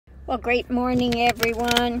Well, great morning,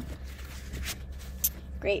 everyone.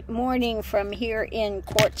 Great morning from here in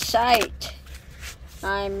Quartzsite.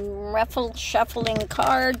 I'm shuffling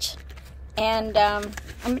cards, and I'm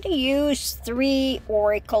going to use 3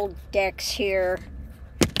 oracle decks here.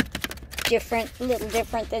 Little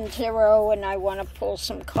different than tarot, and I want to pull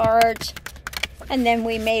some cards. And then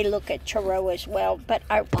we may look at tarot as well. But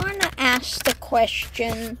I want to ask the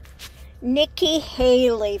question, Nikki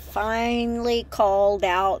Haley finally called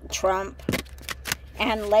out Trump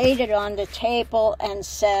and laid it on the table and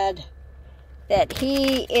said that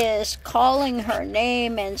he is calling her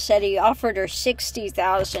name and said he offered her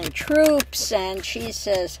 60,000 troops, and she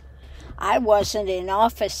says, I wasn't in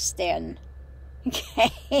office then.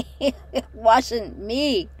 Okay, it wasn't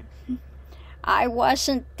me. I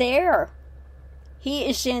wasn't there. He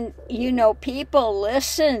is in, people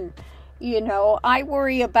listen. I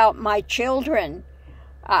worry about my children.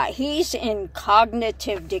 He's in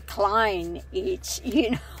cognitive decline.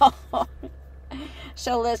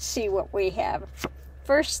 So let's see what we have.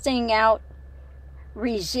 First thing out,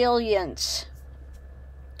 resilience.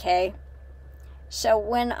 Okay. So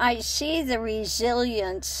when I see the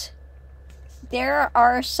resilience, there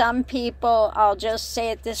are some people, I'll just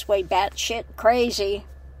say it this way, batshit crazy,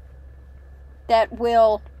 that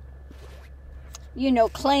will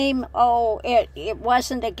claim, it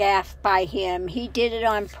wasn't a gaffe by him. He did it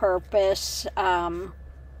on purpose, to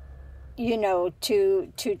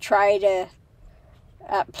try to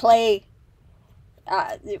play,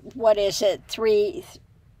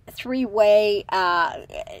 three-way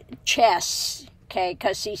chess, okay,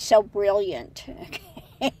 because he's so brilliant,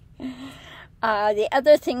 okay. The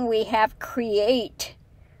other thing we have, create,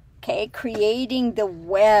 okay, creating the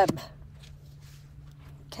web,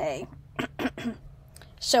 okay.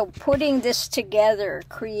 So putting this together,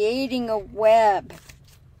 creating a web,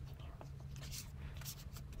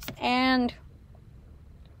 and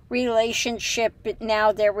relationship,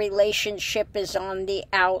 now their relationship is on the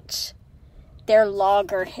outs. They're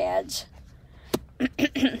loggerheads.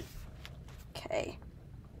 Okay.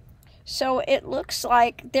 So it looks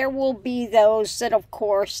like there will be those that, of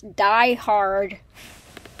course, die hard.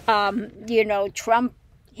 Trump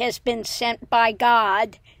has been sent by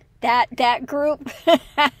God. That group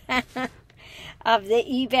of the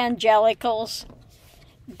evangelicals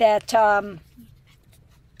that are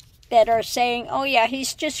saying, oh yeah,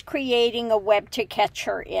 he's just creating a web to catch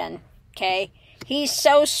her in, okay? He's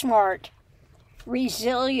so smart,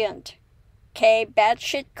 resilient, okay?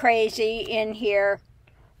 Batshit crazy in here,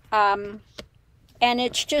 and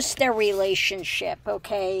it's just their relationship,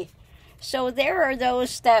 okay? So there are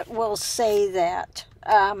those that will say that,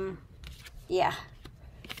 yeah.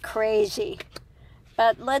 Crazy.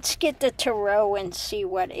 But let's get the tarot and see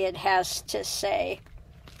what it has to say.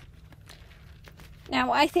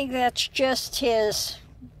 Now, I think that's just his,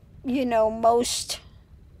 most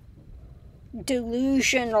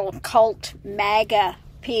delusional cult MAGA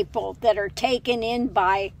people that are taken in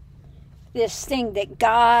by this thing that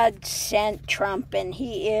God sent Trump, and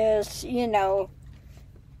he is, he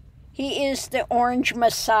is the orange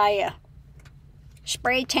messiah.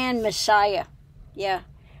 Spray tan messiah. Yeah.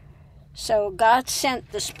 So God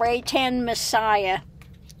sent the spray tan Messiah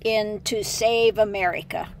in to save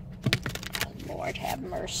America. Oh, Lord have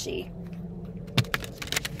mercy.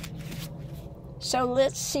 So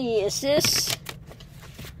let's see, is this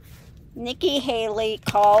Nikki Haley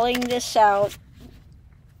calling this out?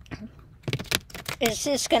 Is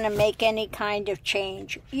this going to make any kind of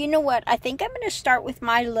change? You know what? I think I'm going to start with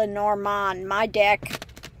my Lenormand, my deck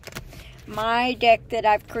that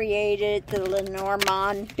I've created, the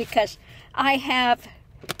Lenormand, because I have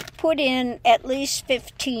put in at least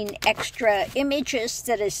 15 extra images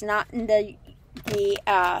that is not in the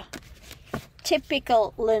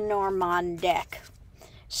typical Lenormand deck.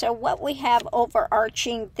 So what we have,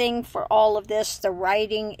 overarching thing for all of this, the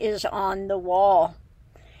writing is on the wall.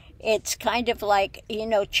 It's kind of like,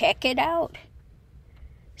 check it out.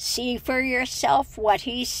 See for yourself what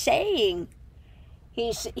he's saying.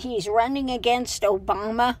 He's running against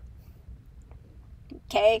Obama.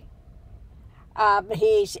 Okay.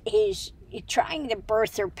 He's trying to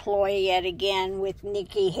birth her ploy yet again with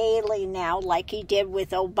Nikki Haley now, like he did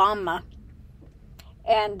with Obama.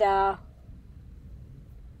 And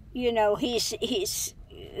he's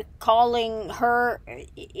calling her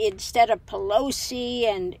instead of Pelosi,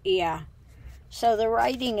 and yeah. So the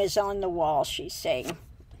writing is on the wall, she's saying.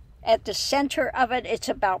 At the center of it, it's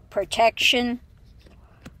about protection.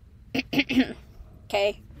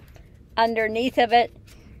 Okay. Underneath of it,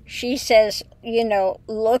 she says,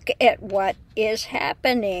 look at what is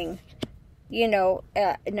happening.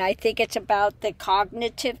 and I think it's about the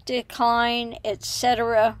cognitive decline,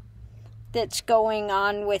 etc., that's going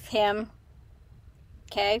on with him.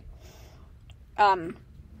 Okay?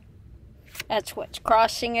 That's what's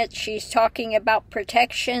crossing it. She's talking about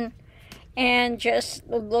protection, and just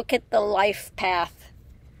look at the life path,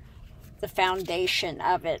 the foundation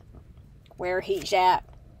of it, where he's at.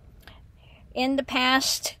 In the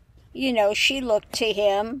past, she looked to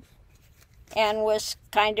him and was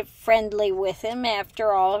kind of friendly with him.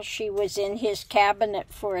 After all, she was in his cabinet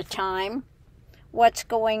for a time. What's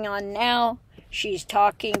going on now? She's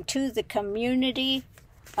talking to the community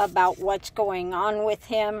about what's going on with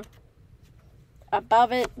him.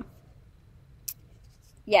 Above it,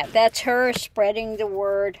 yeah, that's her spreading the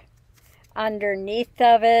word. Underneath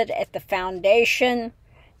of it, at the foundation,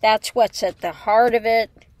 that's what's at the heart of it,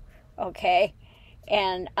 okay?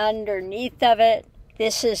 And underneath of it,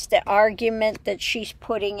 this is the argument that she's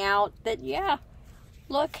putting out that, yeah,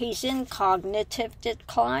 look, he's in cognitive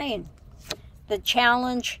decline. The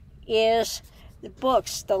challenge is the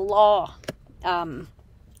books, the law,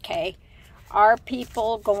 okay? Are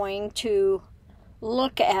people going to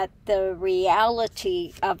look at the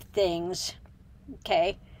reality of things,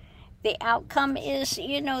 okay? The outcome is,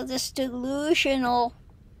 this delusional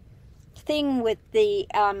thing with the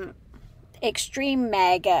extreme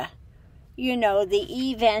MAGA, the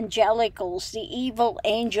evangelicals, the evil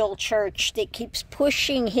angel church that keeps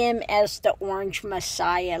pushing him as the orange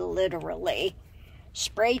messiah, literally.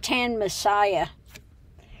 Spray tan messiah.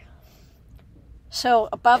 So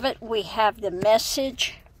above it we have the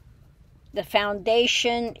message. The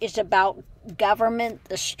foundation is about government,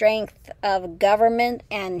 the strength of government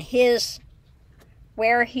and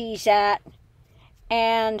where he's at,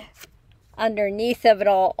 and underneath of it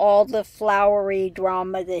all the flowery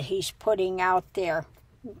drama that he's putting out there,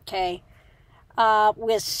 okay?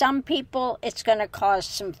 With some people, it's going to cause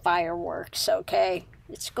some fireworks, okay?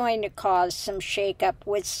 It's going to cause some shakeup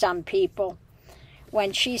with some people.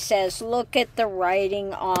 When she says, look at the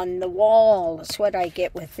writing on the wall, that's what I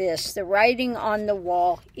get with this. The writing on the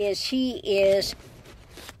wall is he is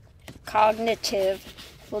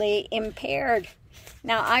cognitively impaired.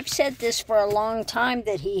 Now, I've said this for a long time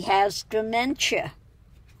that he has dementia.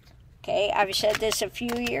 Okay, I've said this a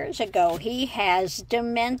few years ago. He has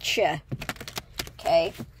dementia.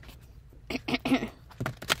 Okay.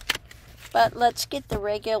 But let's get the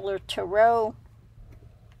regular tarot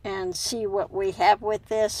and see what we have with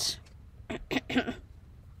this.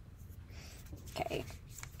 Okay.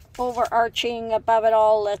 Overarching above it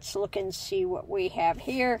all, let's look and see what we have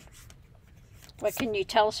here. What can you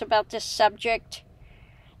tell us about this subject?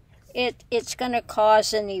 It's going to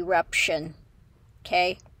cause an eruption.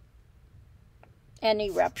 Okay? An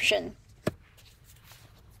eruption.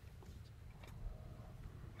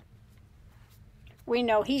 We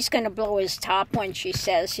know he's going to blow his top when she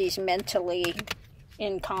says he's mentally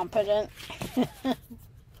incompetent.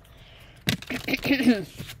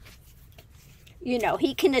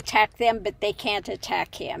 He can attack them, but they can't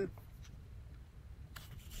attack him.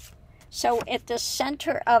 So at the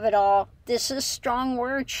center of it all, this is a strong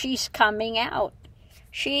word, she's coming out.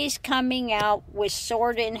 She's coming out with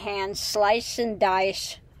sword in hand, slice and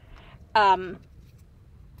dice.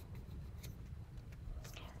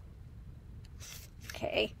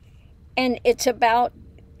 Okay. And it's about,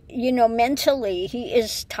 mentally, he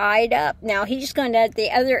is tied up. Now, he's going to, at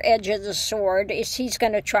the other edge of the sword, he's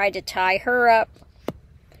going to try to tie her up,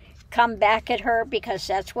 come back at her, because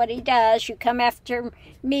that's what he does. You come after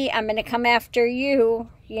me, I'm going to come after you,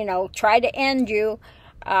 try to end you,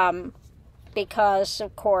 because,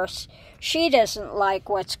 of course, she doesn't like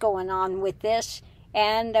what's going on with this,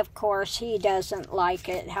 and, of course, he doesn't like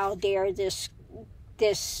it. How dare this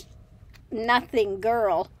nothing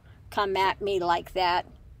girl come at me like that.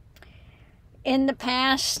 In the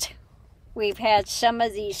past, we've had some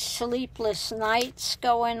of these sleepless nights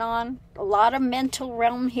going on. A lot of mental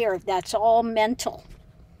realm here. That's all mental.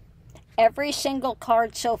 Every single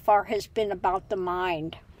card so far has been about the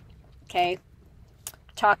mind. Okay?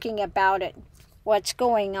 Talking about it. What's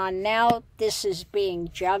going on now, this is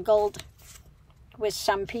being juggled with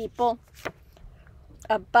some people.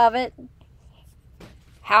 Above it,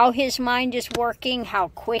 how his mind is working, how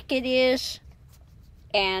quick it is,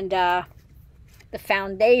 and the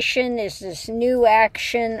foundation is this new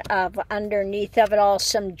action of underneath of it all,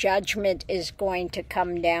 some judgment is going to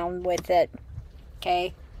come down with it.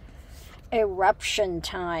 Okay? Eruption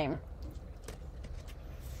time.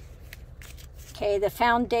 Okay, the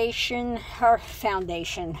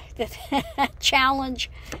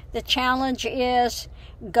challenge is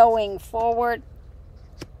going forward.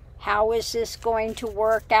 How is this going to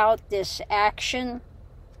work out, this action?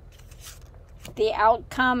 The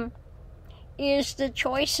outcome is the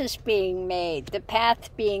choices being made, the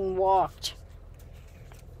path being walked.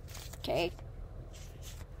 Okay.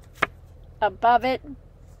 Above it,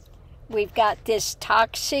 we've got this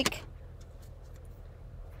toxic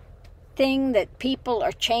thing that people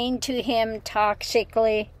are chained to him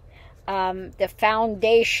toxically. The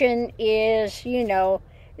foundation is,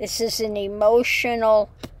 this is an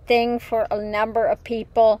emotional thing for a number of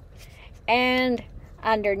people, and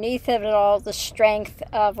underneath of it all, the strength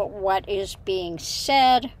of what is being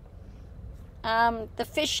said, the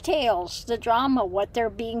fishtails, the drama, what they're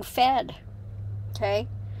being fed. Okay,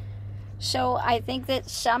 so I think that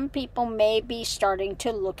some people may be starting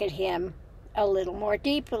to look at him a little more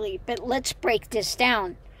deeply, but let's break this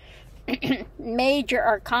down. Major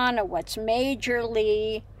arcana, what's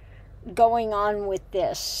majorly going on with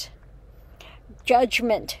this?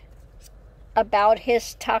 Judgment about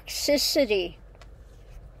his toxicity,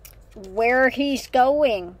 where he's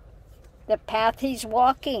going, the path he's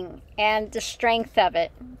walking, and the strength of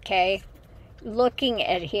it, okay? Looking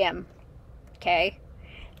at him, okay?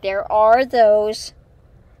 There are those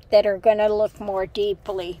that are going to look more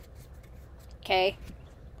deeply, okay?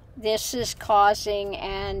 This is causing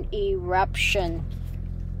an eruption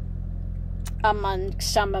among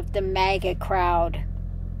some of the MAGA crowd,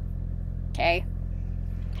 okay?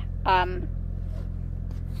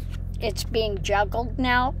 It's being juggled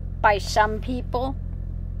now by some people.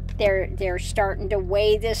 They're starting to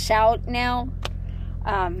weigh this out now.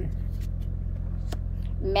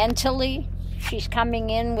 Mentally, she's coming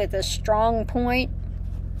in with a strong point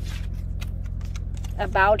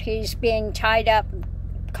about he's being tied up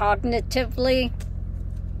cognitively,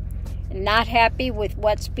 not happy with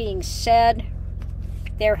what's being said.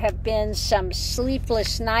 There have been some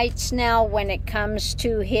sleepless nights now when it comes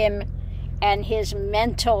to him and his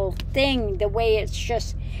mental thing, the way it's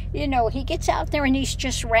just, he gets out there and he's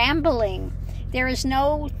just rambling. There is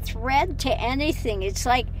no thread to anything. It's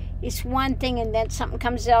like it's one thing and then something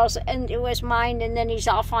comes else into his mind, and then he's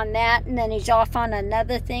off on that, and then he's off on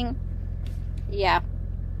another thing. Yeah,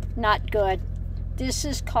 not good. This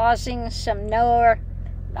is causing some more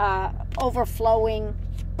overflowing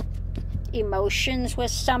emotions with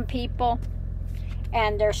some people,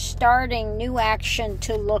 and they're starting new action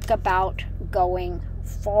to look about going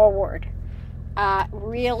forward.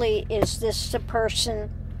 Really, is this the person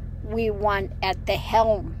we want at the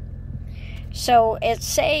helm? So it's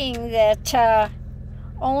saying that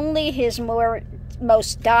only his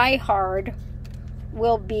most diehard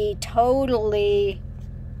will be totally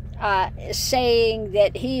saying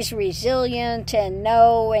that he's resilient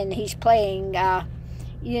and he's playing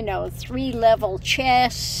 3-level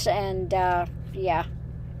chess, and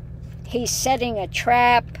he's setting a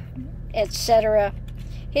trap, etc.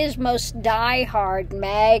 His most diehard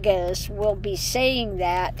MAGAs will be saying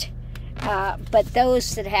that, but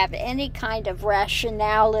those that have any kind of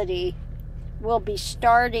rationality will be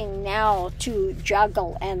starting now to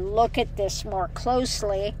juggle and look at this more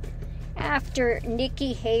closely after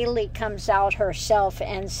Nikki Haley comes out herself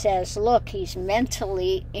and says, look, he's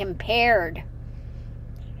mentally impaired.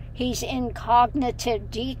 He's in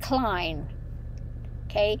cognitive decline.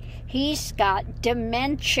 Okay? He's got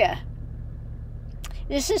dementia.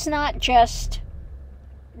 This is not just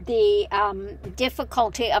the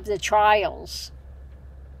difficulty of the trials.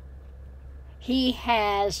 He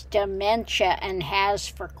has dementia and has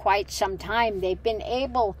for quite some time. They've been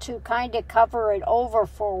able to kind of cover it over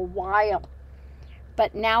for a while.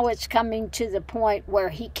 But now it's coming to the point where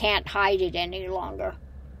he can't hide it any longer.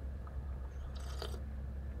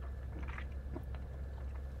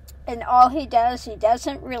 And all he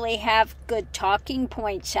doesn't really have good talking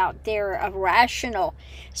points out there of rational.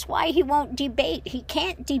 That's why he won't debate. He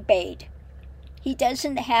can't debate. He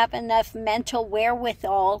doesn't have enough mental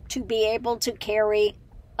wherewithal to be able to carry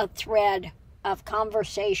a thread of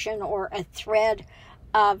conversation or a thread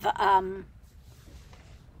of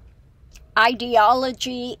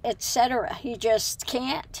ideology, etc. He just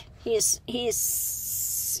can't. He's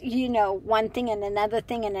one thing and another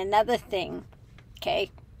thing and another thing. Okay?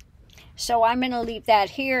 So I'm going to leave that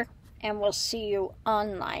here, and we'll see you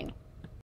online.